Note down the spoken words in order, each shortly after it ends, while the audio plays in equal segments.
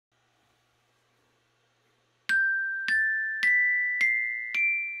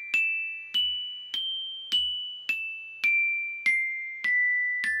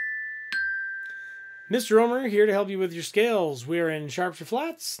Mr. Omer here to help you with your scales. We're in sharps or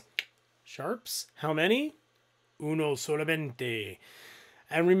flats. Sharps. How many? Uno solamente.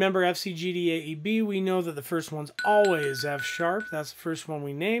 And remember, F, C, G, D, A, E, B, we know that the first one's always F sharp. That's the first one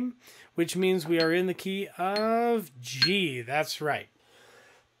we name, which means we are in the key of G. That's right.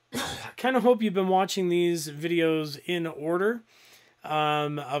 I kind of hope you've been watching these videos in order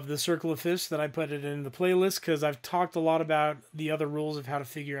of the Circle of Fifths, that I put it in the playlist, because I've talked a lot about the other rules of how to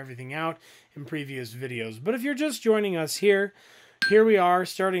figure everything out in previous videos. But if you're just joining us here we are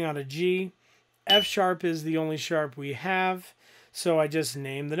starting on a G. F sharp is the only sharp we have, so I just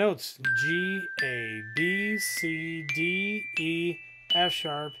name the notes. G, A, B, C, D, E, F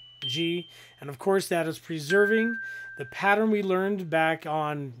sharp, G. And of course that is preserving the pattern we learned back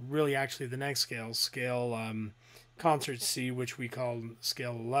on, really actually the next scale concert C, which we call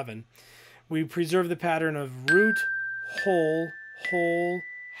scale 11. We preserve the pattern of root, whole, whole,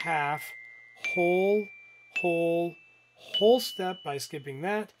 half, whole, whole, whole step by skipping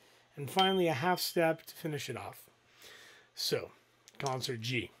that, and finally a half step to finish it off. So, concert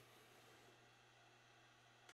G.